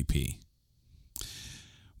MVP.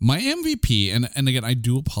 My MVP, and again, I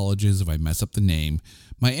do apologize if I mess up the name.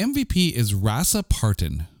 My MVP is Rasa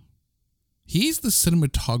Parton. He's the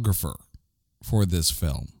cinematographer for this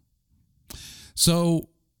film. So,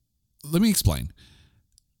 let me explain.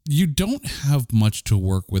 You don't have much to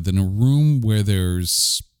work with in a room where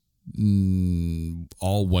there's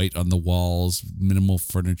all white on the walls, minimal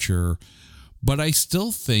furniture, but I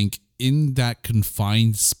still think in that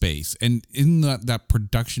confined space and in that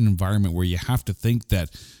production environment where you have to think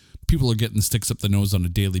that people are getting sticks up the nose on a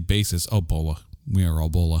daily basis. Oh, Bola. We are all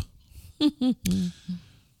Bola.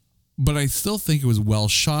 But I still think it was well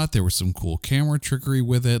shot. There was some cool camera trickery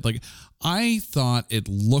with it. Like, I thought it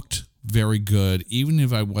looked very good, even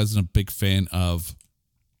if I wasn't a big fan of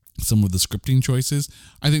some of the scripting choices.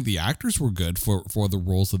 I think the actors were good for the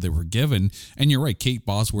roles that they were given. And you're right, Kate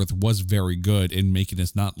Bosworth was very good in making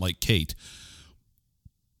us not like Kate.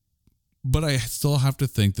 But I still have to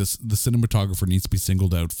think the cinematographer needs to be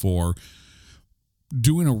singled out for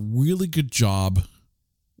doing a really good job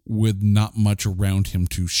with not much around him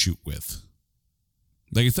to shoot with.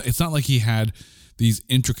 Like, it's not like he had these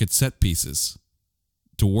intricate set pieces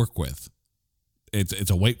to work with.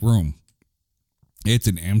 It's a white room. It's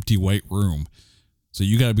an empty white room. So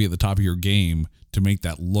you got to be at the top of your game to make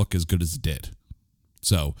that look as good as it did.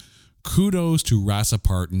 So kudos to Rasa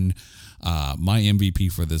Parton, my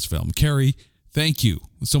MVP for this film. Carrie, thank you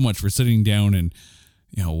so much for sitting down and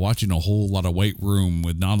watching a whole lot of white room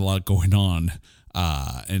with not a lot going on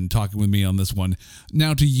and talking with me on this one.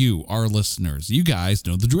 Now to you, our listeners, you guys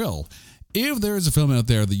know the drill. If there is a film out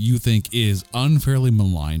there that you think is unfairly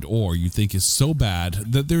maligned or you think is so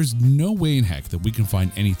bad that there's no way in heck that we can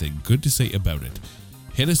find anything good to say about it,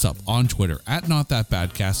 hit us up on Twitter at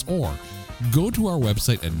NotThatBadcast or go to our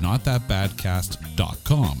website at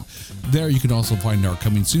NotThatBadcast.com. There you can also find our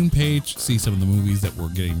coming soon page, see some of the movies that we're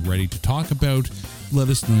getting ready to talk about. Let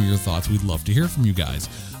us know your thoughts. We'd love to hear from you guys.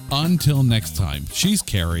 Until next time, she's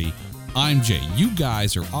Carrie, I'm Jay. You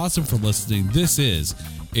guys are awesome for listening. This is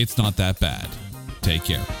It's Not That Bad. Take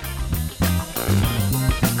care.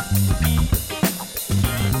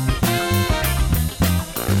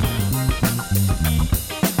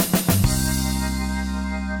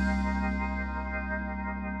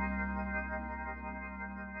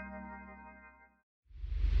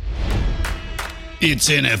 It's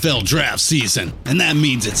NFL draft season, and that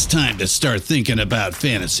means it's time to start thinking about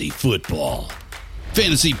fantasy football.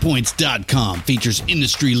 FantasyPoints.com features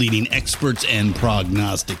industry-leading experts and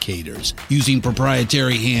prognosticators using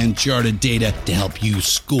proprietary hand-charted data to help you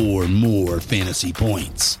score more fantasy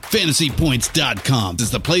points. FantasyPoints.com is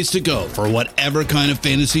the place to go for whatever kind of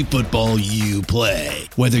fantasy football you play.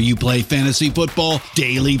 Whether you play fantasy football,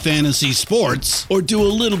 daily fantasy sports, or do a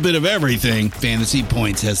little bit of everything, Fantasy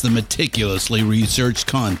Points has the meticulously researched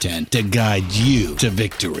content to guide you to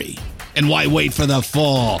victory. And why wait for the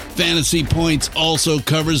fall? Fantasy Points also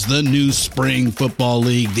covers the new spring football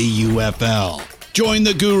league, the UFL. Join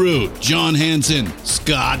the guru, John Hansen,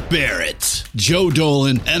 Scott Barrett, Joe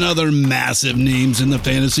Dolan, and other massive names in the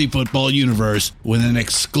fantasy football universe with an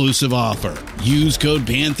exclusive offer. Use code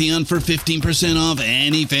Pantheon for 15% off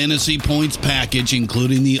any Fantasy Points package,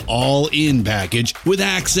 including the all-in package, with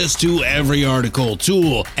access to every article,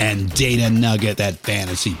 tool, and data nugget that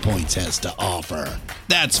Fantasy Points has to offer.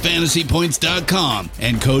 That's FantasyPoints.com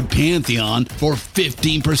and code Pantheon for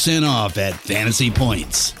 15% off at Fantasy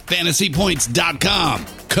Points. FantasyPoints.com,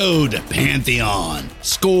 code Pantheon.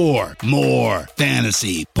 Score more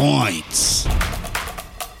fantasy points.